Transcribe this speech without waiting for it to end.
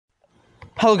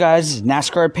Hello guys,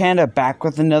 NASCAR Panda back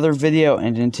with another video,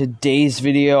 and in today's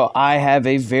video I have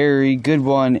a very good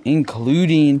one,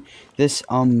 including this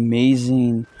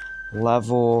amazing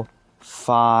level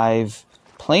 5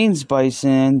 Plains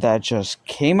Bison that just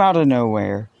came out of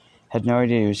nowhere. Had no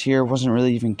idea he was here, wasn't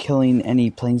really even killing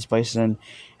any Plains Bison,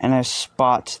 and I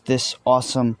spot this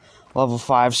awesome level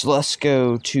 5, so let's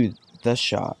go to the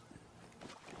shot.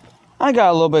 I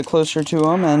got a little bit closer to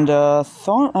him and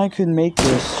thought I could make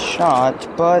this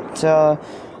shot, but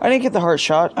I didn't get the heart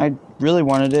shot. I really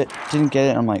wanted it, didn't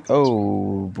get it. I'm like,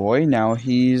 oh boy, now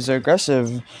he's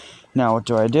aggressive. Now what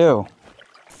do?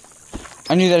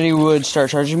 I knew that he would start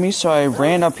charging me, so I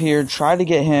ran up here, tried to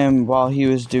get him while he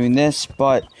was doing this,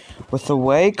 but with the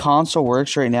way console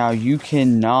works right now, you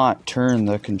cannot turn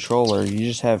the controller. You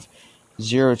just have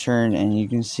 0 turn, and you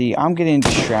can see I'm getting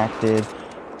distracted.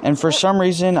 And for some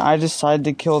reason, I decided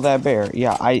to kill that bear.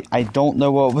 Yeah, I don't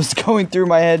know what was going through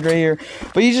my head right here.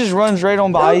 But he just runs right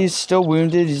on by. He's still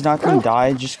wounded. He's not going to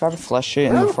die. Just got to flesh it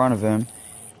in the front of him.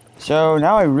 So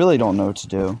now I really don't know what to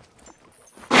do.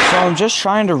 So I'm just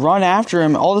trying to run after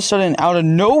him. All of a sudden, out of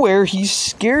nowhere, he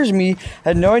scares me. I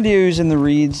had no idea he was in the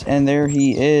reeds. And there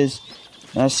he is.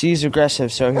 And I see he's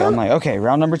aggressive. So I'm like, okay,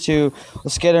 round number 2.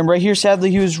 Let's get him right here. Sadly,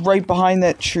 he was right behind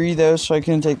that tree, though, so I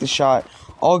couldn't take the shot.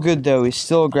 All good though, he's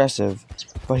still aggressive,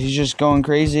 but he's just going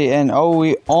crazy, and oh,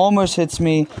 he almost hits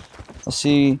me. Let's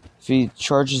see if he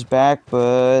charges back,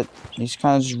 but he's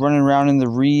kind of just running around in the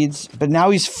reeds, but now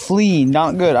he's fleeing.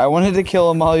 Not good. I wanted to kill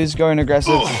him while he was going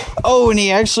aggressive. Oh, and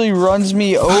he actually runs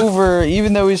me over,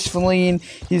 even though he's fleeing.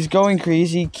 He's going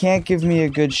crazy, can't give me a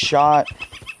good shot,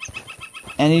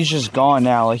 and he's just gone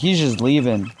now. Like, he's just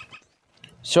leaving.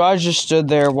 So I just stood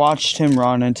there, watched him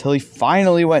run until he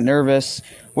finally went nervous.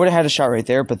 Would have had a shot right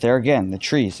there, but there again, the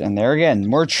trees, and there again,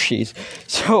 more trees.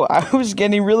 So I was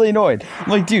getting really annoyed. I'm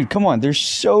like, dude, come on, there's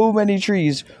so many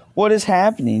trees. What is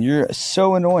happening? You're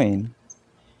so annoying.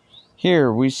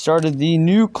 Here, we started the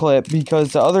new clip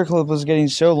because the other clip was getting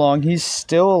so long. He's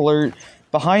still alert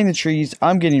behind the trees.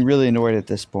 I'm getting really annoyed at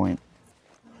this point.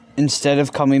 Instead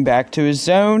of coming back to his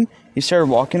zone, he started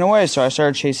walking away, so I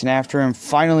started chasing after him,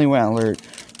 finally went alert.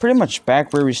 Pretty much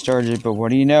back where we started, but what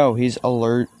do you know? He's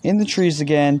alert in the trees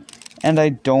again, and I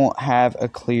don't have a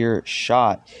clear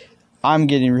shot. I'm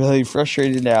getting really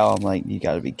frustrated now. I'm like, you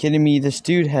gotta be kidding me. This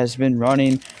dude has been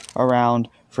running around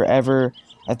forever.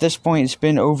 At this point, it's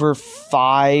been over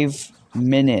 5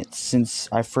 minutes since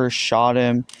I first shot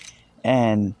him,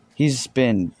 and he's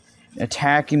been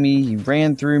attacking me. He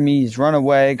ran through me. He's run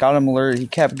away. Got him alert. He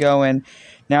kept going.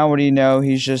 Now, what do you know?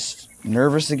 He's just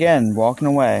nervous again, walking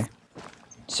away.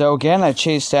 So again, I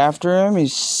chased after him.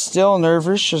 He's still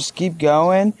nervous. Just keep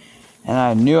going. And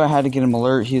I knew I had to get him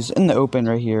alert. He's in the open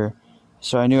right here.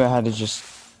 So I knew I had to just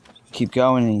keep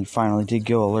going. And he finally did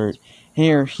go alert.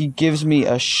 Here, he gives me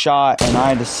a shot. And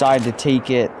I decide to take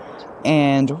it.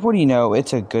 And what do you know?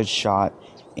 It's a good shot.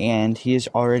 And he is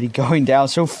already going down.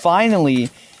 So finally,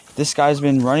 this guy's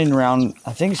been running around.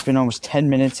 I think it's been almost 10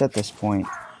 minutes at this point.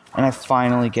 And I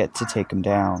finally get to take him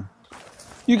down.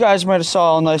 You guys might have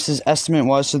saw how nice his estimate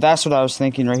was, so that's what I was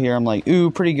thinking right here. I'm like,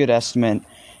 ooh, pretty good estimate.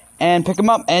 And pick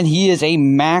him up, and he is a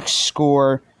max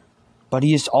score, but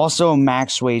he is also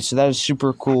max weight, so that is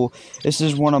super cool. This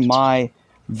is one of my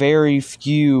very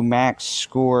few max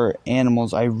score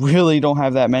animals. I really don't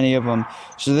have that many of them,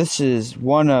 so this is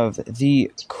one of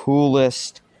the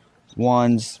coolest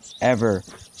ones ever.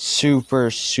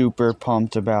 Super, super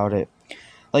pumped about it.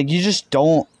 Like, you just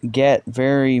don't get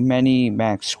very many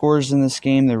max scores in this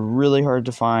game. They're really hard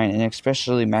to find, and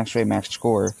especially max weight, max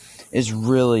score is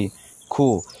really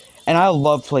cool. And I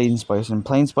love Plains Bison.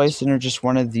 Plains Bison are just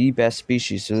one of the best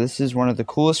species, so this is one of the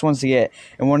coolest ones to get,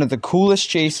 and one of the coolest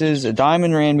chases. A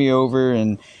diamond ran me over,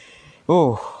 and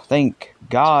oh, thank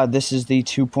God this is the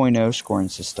 2.0 scoring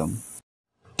system.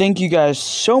 Thank you guys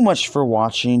so much for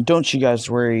watching. Don't you guys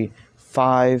worry.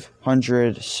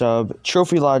 500 sub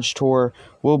Trophy Lodge tour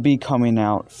will be coming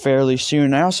out fairly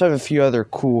soon. I also have a few other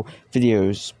cool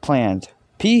videos planned.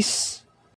 Peace.